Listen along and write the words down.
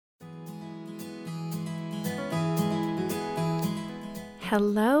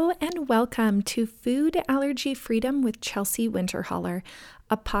Hello and welcome to Food Allergy Freedom with Chelsea Winterholler,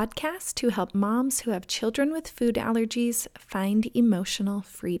 a podcast to help moms who have children with food allergies find emotional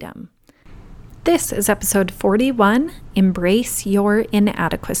freedom. This is episode 41, Embrace Your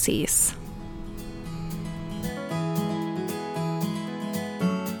Inadequacies.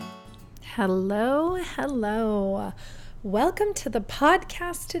 Hello. Welcome to the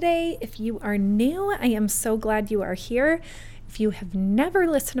podcast today. If you are new, I am so glad you are here. If you have never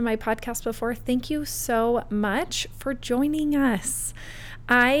listened to my podcast before, thank you so much for joining us.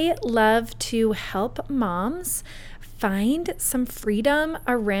 I love to help moms find some freedom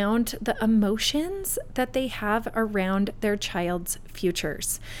around the emotions that they have around their child's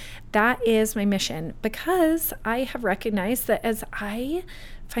futures. That is my mission because I have recognized that as I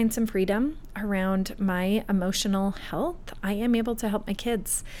find some freedom around my emotional health, I am able to help my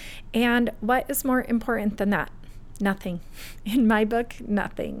kids. And what is more important than that? Nothing. In my book,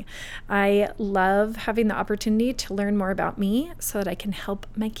 nothing. I love having the opportunity to learn more about me so that I can help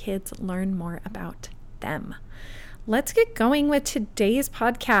my kids learn more about them. Let's get going with today's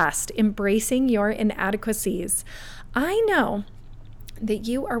podcast, Embracing Your Inadequacies. I know that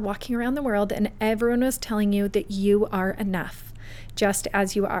you are walking around the world and everyone was telling you that you are enough, just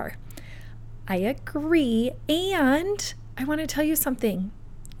as you are. I agree, and I want to tell you something.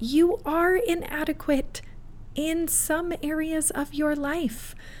 You are inadequate in some areas of your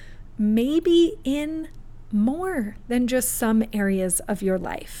life, maybe in more than just some areas of your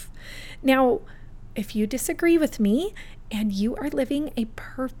life. Now, if you disagree with me and you are living a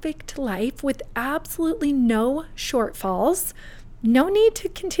perfect life with absolutely no shortfalls, no need to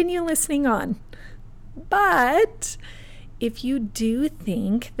continue listening on. But if you do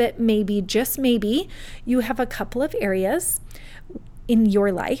think that maybe, just maybe, you have a couple of areas in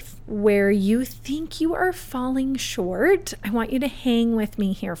your life where you think you are falling short, I want you to hang with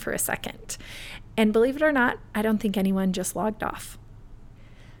me here for a second. And believe it or not, I don't think anyone just logged off.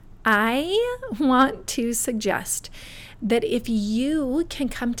 I want to suggest that if you can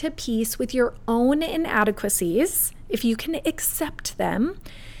come to peace with your own inadequacies, if you can accept them,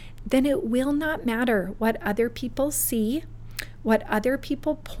 then it will not matter what other people see, what other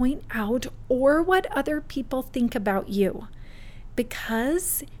people point out, or what other people think about you,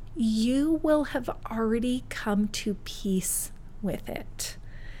 because you will have already come to peace with it.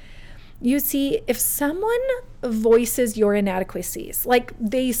 You see, if someone voices your inadequacies, like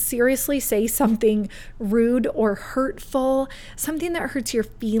they seriously say something rude or hurtful, something that hurts your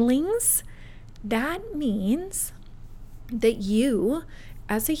feelings, that means that you,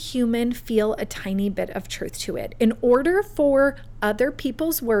 as a human, feel a tiny bit of truth to it. In order for other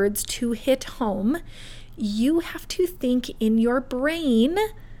people's words to hit home, you have to think in your brain,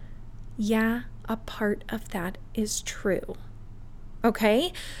 yeah, a part of that is true.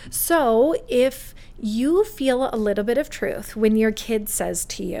 Okay? So if you feel a little bit of truth when your kid says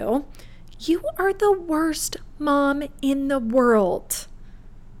to you, you are the worst mom in the world,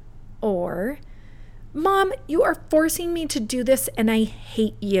 or Mom, you are forcing me to do this and I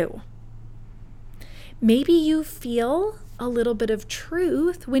hate you. Maybe you feel a little bit of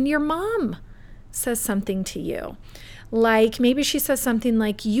truth when your mom says something to you. Like maybe she says something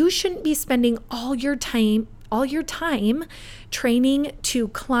like, you shouldn't be spending all your time training to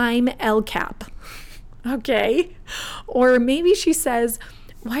climb El Cap. Okay? Or maybe she says,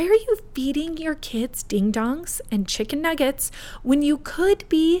 why are you feeding your kids ding-dongs and chicken nuggets when you could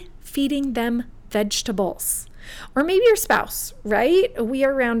be feeding them vegetables? Or maybe your spouse, right? We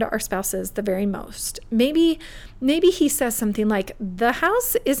are around our spouses the very most. Maybe he says something like, the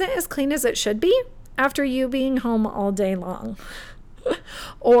house isn't as clean as it should be after you being home all day long.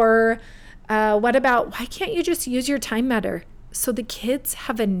 Or what about, why can't you just use your time better so the kids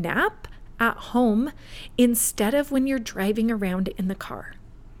have a nap at home instead of when you're driving around in the car?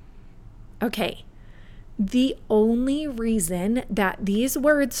 Okay. The only reason that these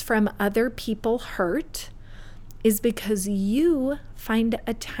words from other people hurt is because you find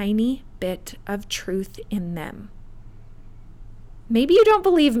a tiny bit of truth in them. Maybe you don't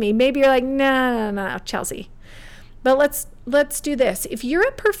believe me. Maybe you're like, no, Chelsea. But let's do this. If you're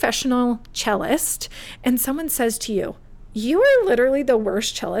a professional cellist and someone says to you, you are literally the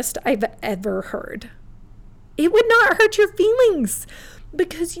worst cellist I've ever heard, it would not hurt your feelings,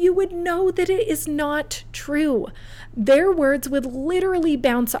 because you would know that it is not true. Their words would literally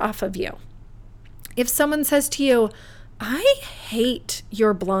bounce off of you. If someone says to you, I hate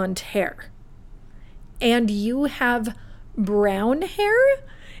your blonde hair, and you have brown hair,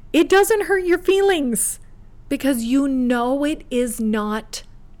 it doesn't hurt your feelings because you know it is not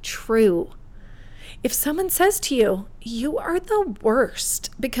true. If someone says to you, you are the worst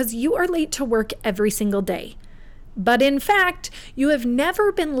because you are late to work every single day, but in fact, you have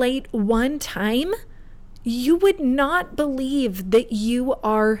never been late one time, you would not believe that you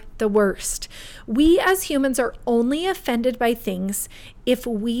are the worst. We as humans are only offended by things if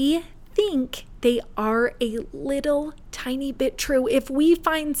we think they are a little tiny bit true, if we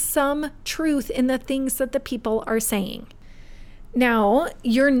find some truth in the things that the people are saying. Now,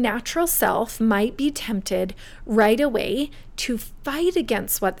 your natural self might be tempted right away to fight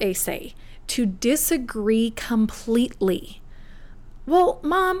against what they say, to disagree completely. Well,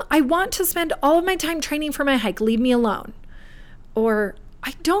 Mom, I want to spend all of my time training for my hike. Leave me alone. Or,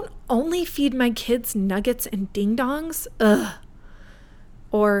 I don't only feed my kids nuggets and ding-dongs. Ugh.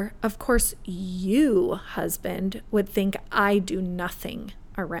 Or, of course, you, husband, would think I do nothing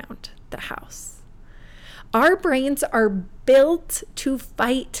around the house. Our brains are built to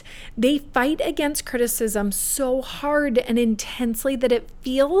fight. They fight against criticism so hard and intensely that it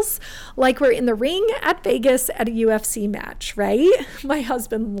feels like we're in the ring at Vegas at a UFC match, right? My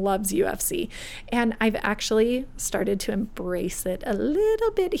husband loves UFC, and I've actually started to embrace it a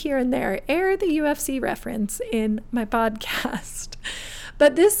little bit here and there, air the UFC reference in my podcast.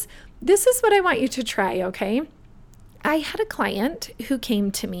 But this is what I want you to try, okay? I had a client who came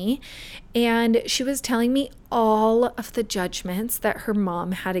to me and she was telling me all of the judgments that her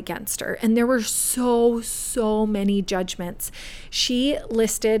mom had against her. And there were so many judgments. She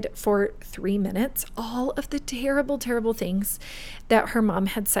listed for 3 minutes all of the terrible things that her mom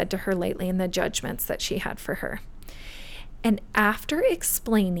had said to her lately and the judgments that she had for her. And after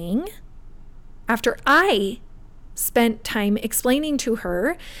I spent time explaining to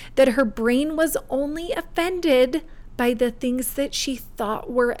her that her brain was only offended by the things that she thought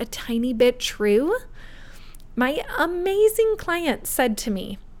were a tiny bit true, my amazing client said to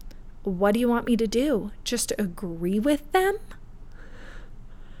me, "What do you want me to do? Just agree with them?"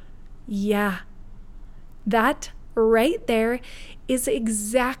 Yeah, that right there is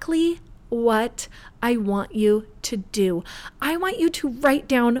exactly what I want you to do. I want you to write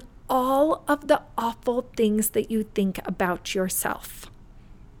down all of the awful things that you think about yourself.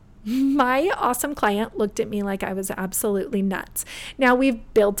 My awesome client looked at me like I was absolutely nuts. Now,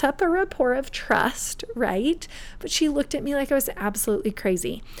 we've built up a rapport of trust, right? But she looked at me like I was absolutely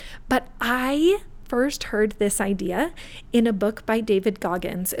crazy. But I first heard this idea in a book by David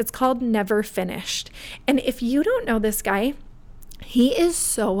Goggins. It's called Never Finished. And if you don't know this guy, he is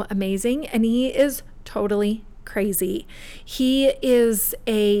so amazing and he is totally crazy. He is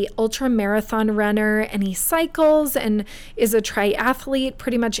a ultra marathon runner and he cycles and is a triathlete,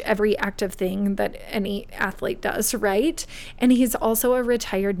 pretty much every active thing that any athlete does, right? And he's also a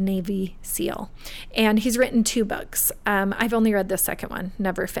retired Navy SEAL. And he's written 2 books. I've only read the second one,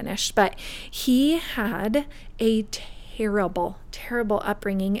 Never Finished, but he had a terrible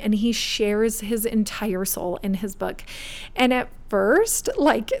upbringing and he shares his entire soul in his book. And at first,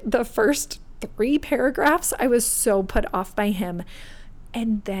 like the first 3 paragraphs, I was so put off by him.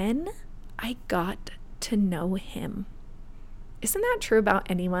 And then I got to know him. Isn't that true about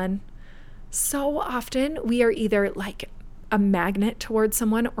anyone? So often we are either like a magnet towards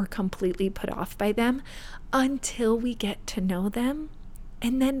someone or completely put off by them until we get to know them.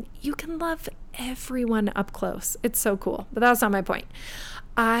 And then you can love everyone up close. It's so cool. But that's not my point.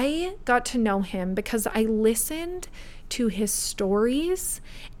 I got to know him because I listened to his stories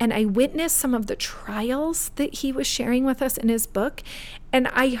and I witnessed some of the trials that he was sharing with us in his book. And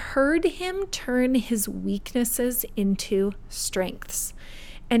I heard him turn his weaknesses into strengths.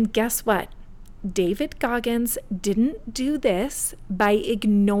 And guess what? David Goggins didn't do this by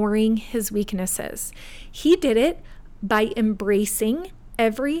ignoring his weaknesses. He did it by embracing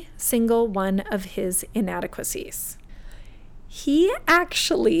every single one of his inadequacies. He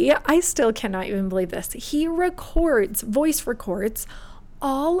actually, I still cannot even believe this, he voice records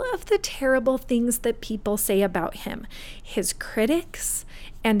all of the terrible things that people say about him, his critics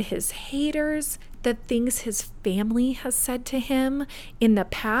and his haters, the things his family has said to him in the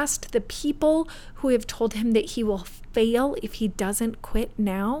past, the people who have told him that he will fail if he doesn't quit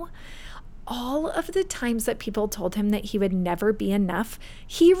now. All of the times that people told him that he would never be enough,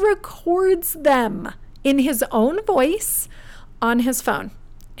 he records them in his own voice on his phone.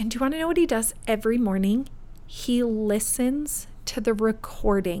 And do you want to know what he does every morning? He listens to the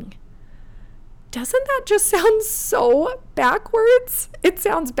recording. Doesn't that just sound so backwards? It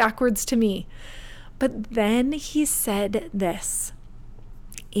sounds backwards to me. But then he said this.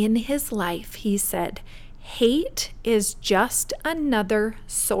 In his life, he said, hate is just another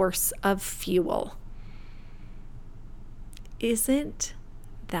source of fuel. Isn't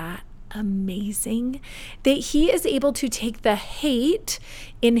that amazing? That he is able to take the hate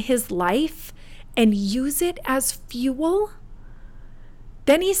in his life and use it as fuel.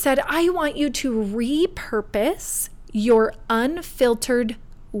 Then he said, I want you to repurpose your unfiltered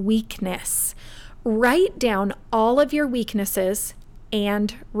weakness. Write down all of your weaknesses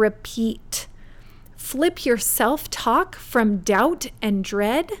and repeat. Flip your self-talk from doubt and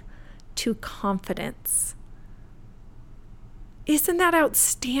dread to confidence. Isn't that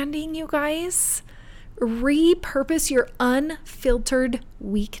outstanding, you guys? Repurpose your unfiltered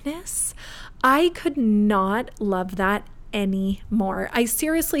weakness. I could not love that anymore. I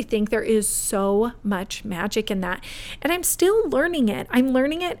seriously think there is so much magic in that. And I'm still learning it. I'm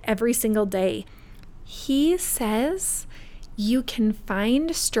learning it every single day. He says you can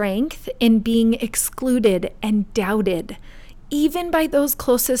find strength in being excluded and doubted, even by those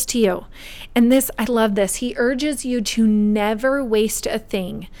closest to you. And this, I love this. He urges you to never waste a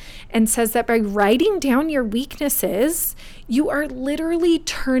thing and says that by writing down your weaknesses, you are literally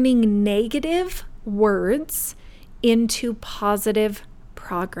turning negative words into positive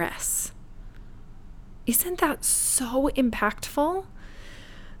progress. Isn't that so impactful?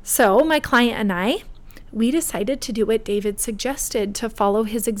 So my client and I, we decided to do what David suggested, to follow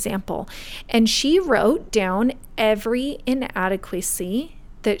his example. And she wrote down every inadequacy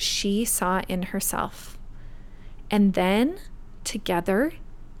that she saw in herself. And then together,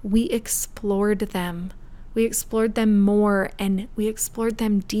 we explored them. We explored them more and we explored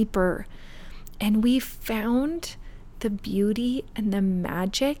them deeper. And we found the beauty and the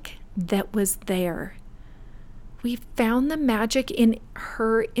magic that was there. We found the magic in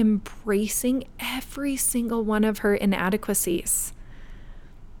her embracing every single one of her inadequacies.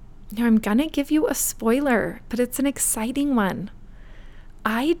 Now, I'm going to give you a spoiler, but it's an exciting one.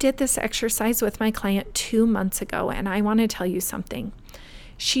 I did this exercise with my client 2 months ago, and I want to tell you something.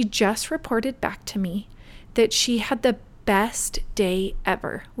 She just reported back to me that she had the best day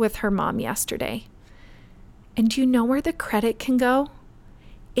ever with her mom yesterday. And do you know where the credit can go?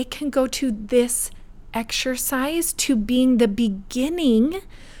 It can go to this exercise, to being the beginning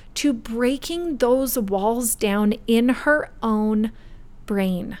to breaking those walls down in her own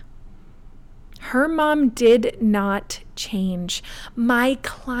brain. Her mom did not change. My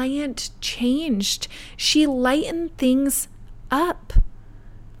client changed. She lightened things up.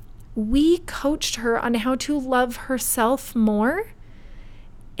 We coached her on how to love herself more,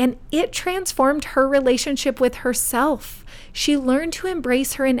 and it transformed her relationship with herself. She learned to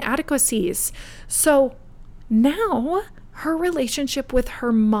embrace her inadequacies. So now her relationship with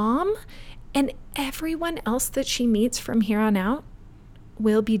her mom and everyone else that she meets from here on out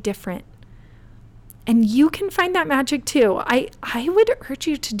will be different. And you can find that magic too. I would urge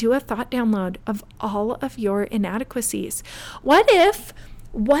you to do a thought download of all of your inadequacies. What if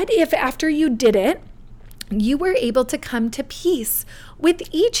after you did it, you were able to come to peace with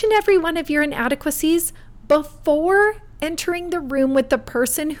each and every one of your inadequacies before entering the room with the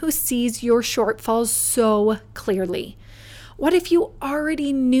person who sees your shortfalls so clearly? What if you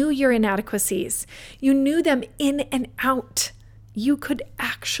already knew your inadequacies? You knew them in and out. You could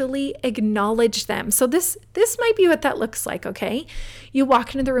actually acknowledge them. So this might be what that looks like, okay? You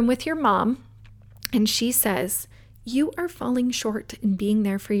walk into the room with your mom and she says, you are falling short in being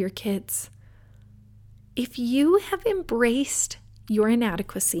there for your kids. If you have embraced your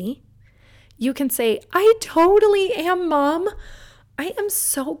inadequacy, you can say, I totally am, Mom. I am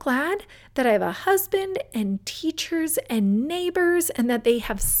so glad that I have a husband and teachers and neighbors and that they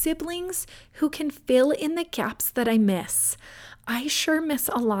have siblings who can fill in the gaps that I miss. I sure miss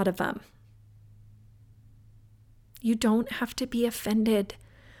a lot of them. You don't have to be offended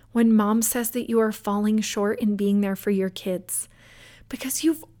when Mom says that you are falling short in being there for your kids, because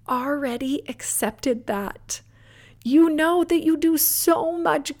you've already accepted that. You know that you do so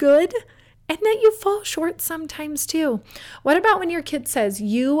much good and that you fall short sometimes too. What about when your kid says,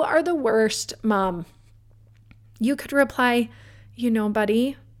 you are the worst, Mom? You could reply, you know,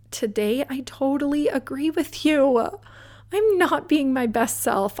 buddy, today I totally agree with you. I'm not being my best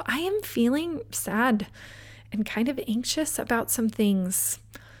self. I am feeling sad and kind of anxious about some things.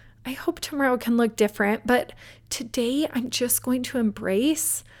 I hope tomorrow can look different, but today I'm just going to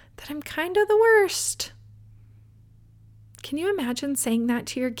embrace that I'm kind of the worst. Can you imagine saying that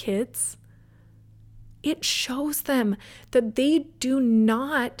to your kids? It shows them that they do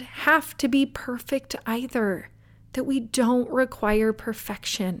not have to be perfect either, that we don't require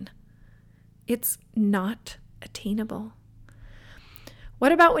perfection. It's not attainable.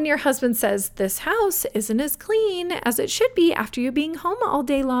 What about when your husband says, this house isn't as clean as it should be after you being home all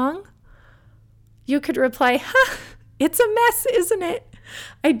day long? You could reply, it's a mess, isn't it?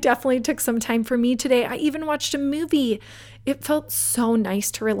 I definitely took some time for me today. I even watched a movie. It felt so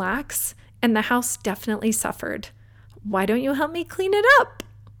nice to relax, and the house definitely suffered. Why don't you help me clean it up?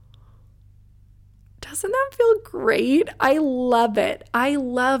 Doesn't that feel great? I love it. I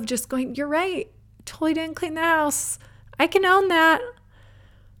love just going, you're right. Totally didn't clean the house. I can own that.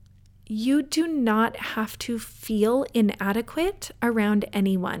 You do not have to feel inadequate around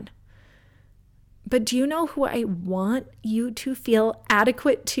anyone. But do you know who I want you to feel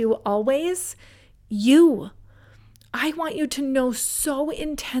adequate to always? You. I want you to know so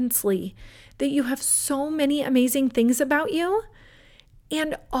intensely that you have so many amazing things about you,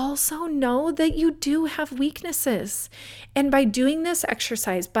 and also know that you do have weaknesses. And by doing this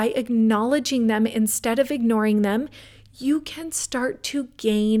exercise, by acknowledging them instead of ignoring them, you can start to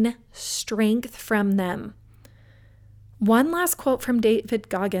gain strength from them. One last quote from David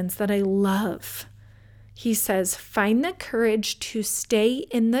Goggins that I love. He says, "Find the courage to stay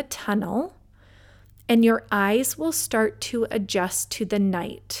in the tunnel, and your eyes will start to adjust to the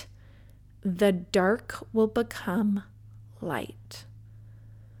night. The dark will become light."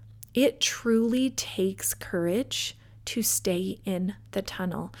 It truly takes courage to stay in the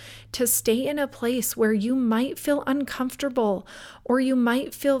tunnel, to stay in a place where you might feel uncomfortable, or you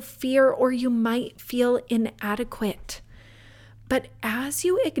might feel fear, or you might feel inadequate. But as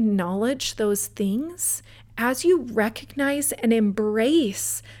you acknowledge those things, as you recognize and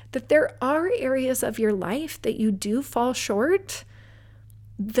embrace that there are areas of your life that you do fall short,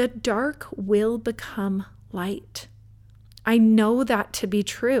 the dark will become light. I know that to be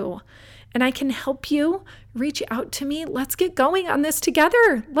true, and I can help you. Reach out to me. Let's get going on this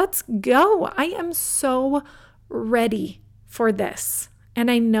together. Let's go. I am so ready for this, and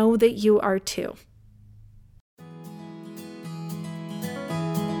I know that you are too.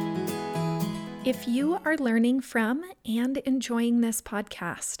 If you are learning from and enjoying this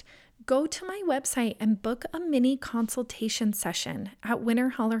podcast, go to my website and book a mini consultation session at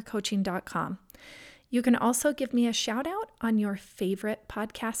winterhollercoaching.com. You can also give me a shout out on your favorite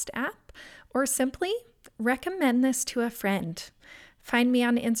podcast app, or simply recommend this to a friend. Find me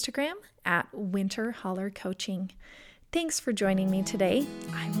on Instagram at winterhollercoaching. Thanks for joining me today.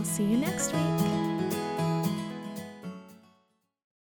 I will see you next week.